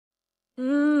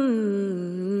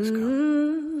Let's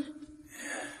go.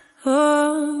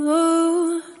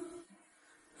 Oh,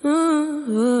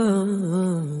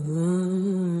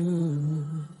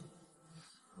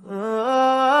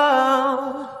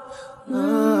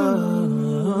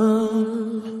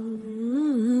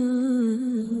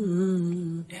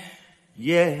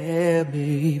 yeah,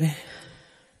 baby.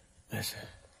 Listen.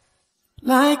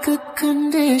 Like a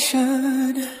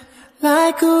condition,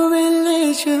 like a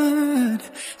religion,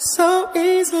 so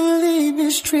easily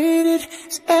mistreated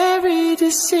is every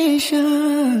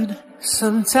decision.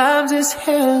 Sometimes it's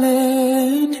hell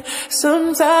and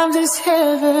sometimes it's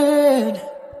heaven.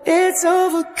 It's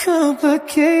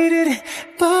overcomplicated,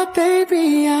 but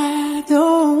baby, I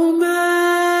don't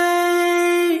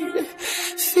mind.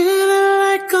 Feeling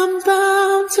like I'm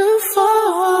bound to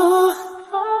fall.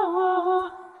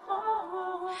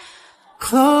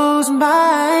 Close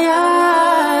my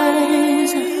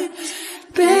eyes,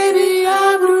 baby,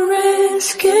 I will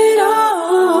risk it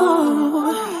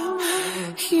all.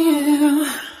 Yeah.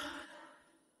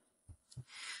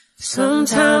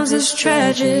 sometimes it's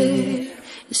tragic,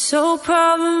 it's so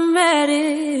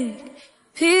problematic.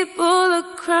 People are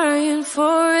crying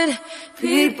for it,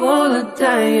 people are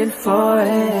dying for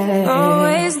it.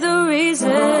 Always the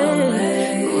reason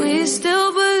we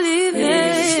still believe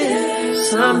it.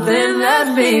 Something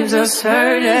that leaves us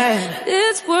hurting.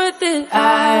 It's worth it.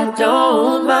 I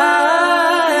don't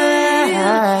mind.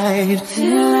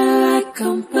 Feeling like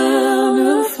I'm bound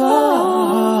to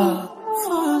fall.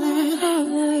 Falling.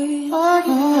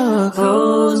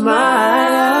 Close my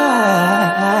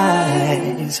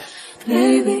eyes,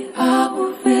 baby, I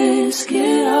will risk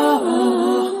it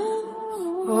all.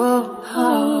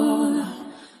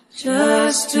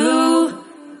 Just to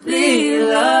be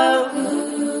loved.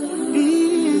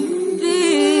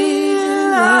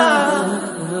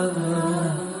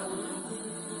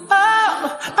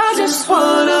 I just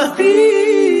wanna be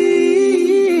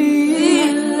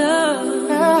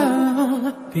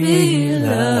loved, be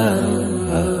loved.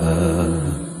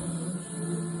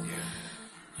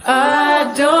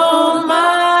 I don't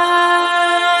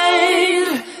mind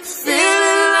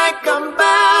feeling like I'm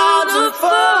bound to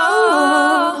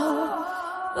fall.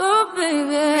 Oh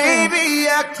baby, baby,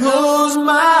 I close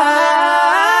my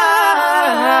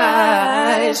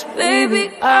eyes, baby,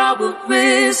 I will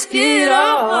risk it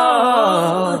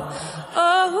all.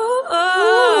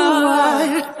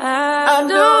 I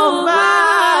don't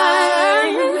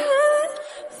mind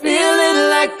feeling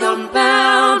like I'm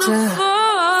bound to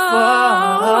fall.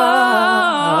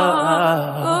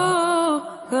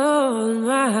 Close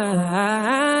my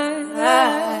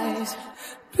eyes,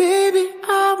 baby, I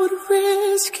would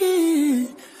risk it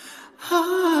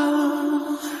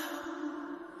all.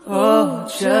 Oh,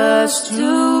 just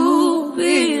to